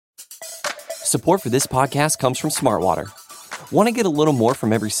Support for this podcast comes from Smartwater. Want to get a little more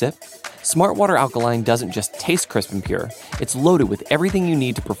from every sip? Smartwater Alkaline doesn't just taste crisp and pure, it's loaded with everything you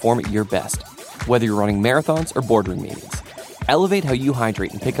need to perform at your best, whether you're running marathons or boardroom meetings. Elevate how you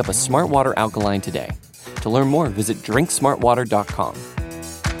hydrate and pick up a Smartwater Alkaline today. To learn more, visit drinksmartwater.com.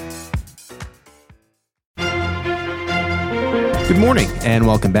 Good morning, and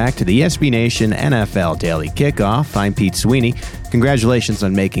welcome back to the SB Nation NFL Daily Kickoff. I'm Pete Sweeney. Congratulations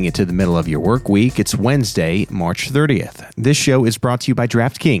on making it to the middle of your work week. It's Wednesday, March 30th. This show is brought to you by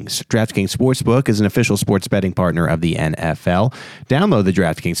DraftKings. DraftKings Sportsbook is an official sports betting partner of the NFL. Download the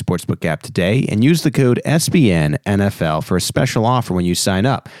DraftKings Sportsbook app today and use the code SBNNFL for a special offer when you sign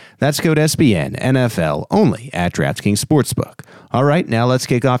up. That's code SBNNFL only at DraftKings Sportsbook. All right, now let's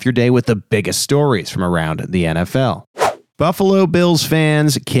kick off your day with the biggest stories from around the NFL. Buffalo Bills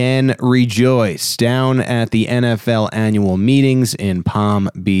fans can rejoice. Down at the NFL annual meetings in Palm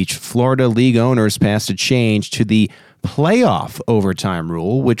Beach, Florida, league owners passed a change to the playoff overtime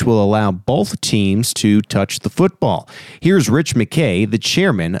rule, which will allow both teams to touch the football. Here's Rich McKay, the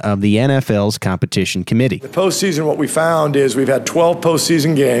chairman of the NFL's competition committee. The postseason, what we found is we've had 12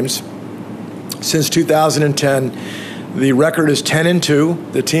 postseason games since 2010. The record is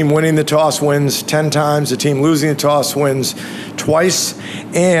 10-2. The team winning the toss wins 10 times. The team losing the toss wins twice.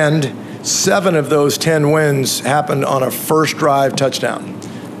 And 7 of those 10 wins happened on a first drive touchdown.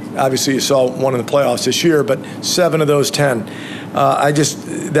 Obviously, you saw one in the playoffs this year, but 7 of those 10.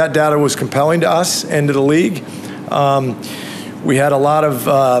 That data was compelling to us and to the league. We had a lot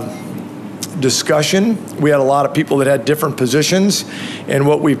of discussion. We had a lot of people that had different positions, and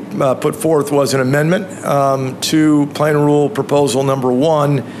what we put forth was an amendment to Plan Rule Proposal Number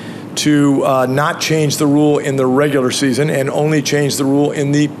 1 to not change the rule in the regular season and only change the rule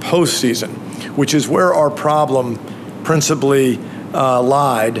in the postseason, which is where our problem principally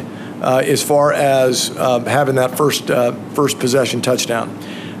lied as far as having that first possession touchdown.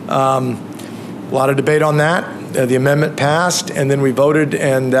 A lot of debate on that. The amendment passed, and then we voted,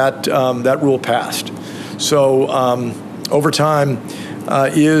 and that rule passed. So overtime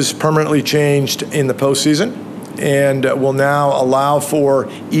is permanently changed in the postseason, and will now allow for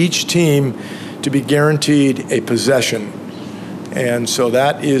each team to be guaranteed a possession. And so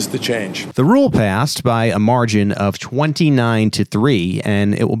that is the change. The rule passed by a margin of 29-3,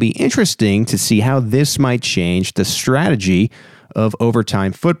 and it will be interesting to see how this might change the strategy of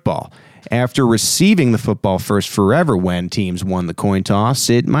overtime football. After receiving the football first forever when teams won the coin toss,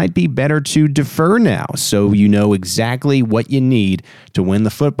 it might be better to defer now so you know exactly what you need to win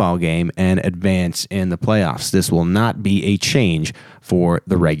the football game and advance in the playoffs. This will not be a change for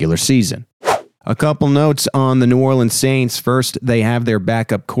the regular season. A couple notes on the New Orleans Saints. First, they have their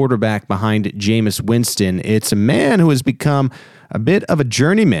backup quarterback behind Jameis Winston. It's a man who has become a bit of a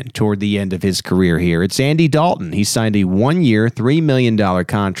journeyman toward the end of his career here. It's Andy Dalton. He signed a 1-year, $3 million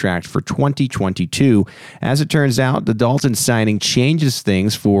contract for 2022. As it turns out, the Dalton signing changes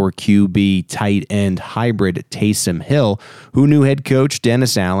things for QB tight end hybrid Taysom Hill, who new head coach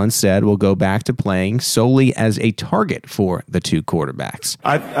Dennis Allen said will go back to playing solely as a target for the two quarterbacks.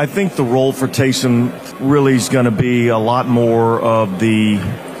 I think the role for Taysom really is going to be a lot more of the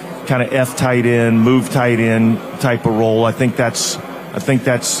kind of F tight end, move tight end type of role. I think that's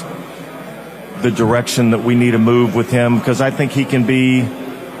the direction that we need to move with him, because I think he can be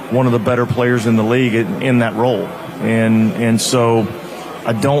one of the better players in the league in that role. And so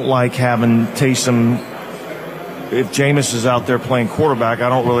I don't like having Taysom. If Jameis is out there playing quarterback, I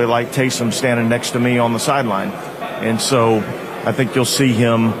don't really like Taysom standing next to me on the sideline. And so I think you'll see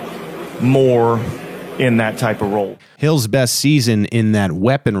him more in that type of role. Hill's best season in that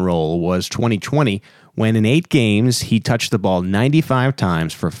weapon role was 2020, when in 8 games he touched the ball 95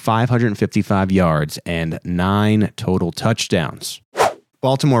 times for 555 yards and 9 total touchdowns.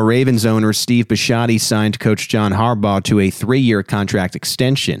 Baltimore Ravens owner Steve Bisciotti signed coach John Harbaugh to a 3-year contract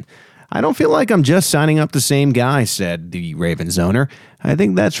extension. "I don't feel like I'm just signing up the same guy," said the Ravens owner. "I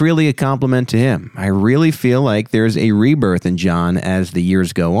think that's really a compliment to him. I really feel like there's a rebirth in John as the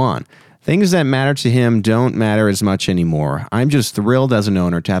years go on. Things that matter to him don't matter as much anymore. I'm just thrilled as an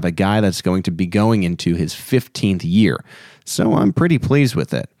owner to have a guy that's going to be going into his 15th year. So I'm pretty pleased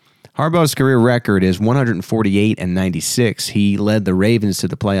with it." Harbaugh's career record is 148-96. He led the Ravens to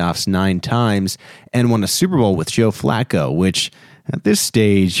the playoffs 9 times and won a Super Bowl with Joe Flacco, which at this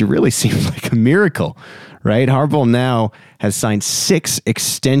stage, it really seems like a miracle, right? Harbaugh now has signed 6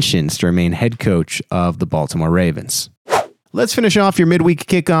 extensions to remain head coach of the Baltimore Ravens. Let's finish off your midweek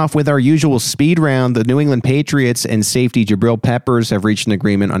kickoff with our usual speed round. The New England Patriots and safety Jabril Peppers have reached an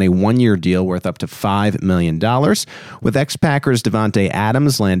agreement on a one-year deal worth up to $5 million, with ex-Packers Devontae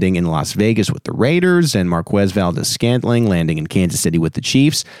Adams landing in Las Vegas with the Raiders and Marquez Valdes-Scantling landing in Kansas City with the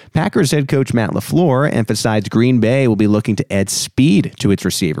Chiefs. Packers head coach Matt LaFleur emphasized Green Bay will be looking to add speed to its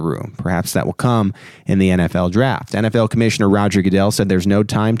receiver room. Perhaps that will come in the NFL draft. NFL Commissioner Roger Goodell said there's no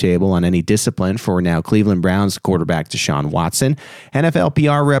timetable on any discipline for now Cleveland Browns quarterback Deshaun Watson. NFL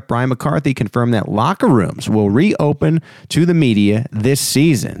PR rep Brian McCarthy confirmed that locker rooms will reopen to the media this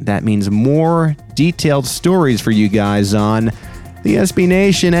season. That means more detailed stories for you guys on the SB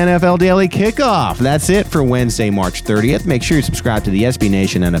Nation NFL Daily Kickoff. That's it for Wednesday, March 30th. Make sure you subscribe to the SB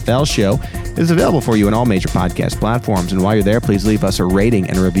Nation NFL show. It's available for you on all major podcast platforms. And while you're there, please leave us a rating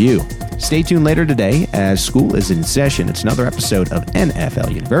and review. Stay tuned later today as school is in session. It's another episode of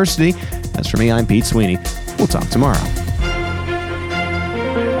NFL University. As for me, I'm Pete Sweeney. We'll talk tomorrow.